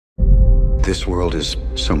This world is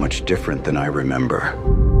so much different than I remember.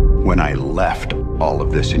 When I left all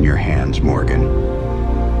of this in your hands, Morgan,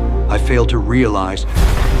 I failed to realize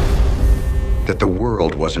that the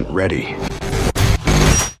world wasn't ready.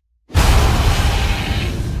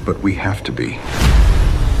 But we have to be.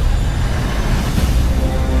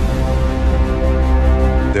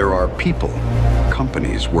 There are people,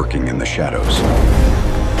 companies working in the shadows,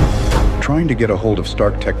 trying to get a hold of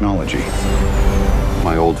Stark technology.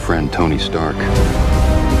 My old friend Tony Stark.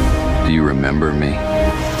 Do you remember me?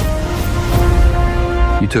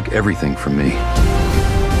 You took everything from me.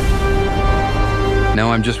 Now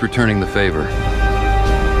I'm just returning the favor.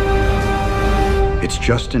 It's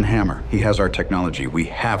Justin Hammer. He has our technology. We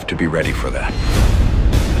have to be ready for that.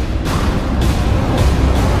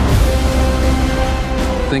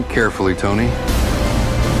 Think carefully, Tony.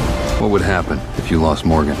 What would happen if you lost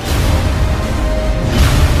Morgan?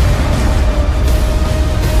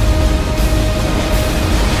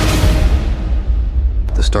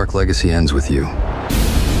 The Stark legacy ends with you.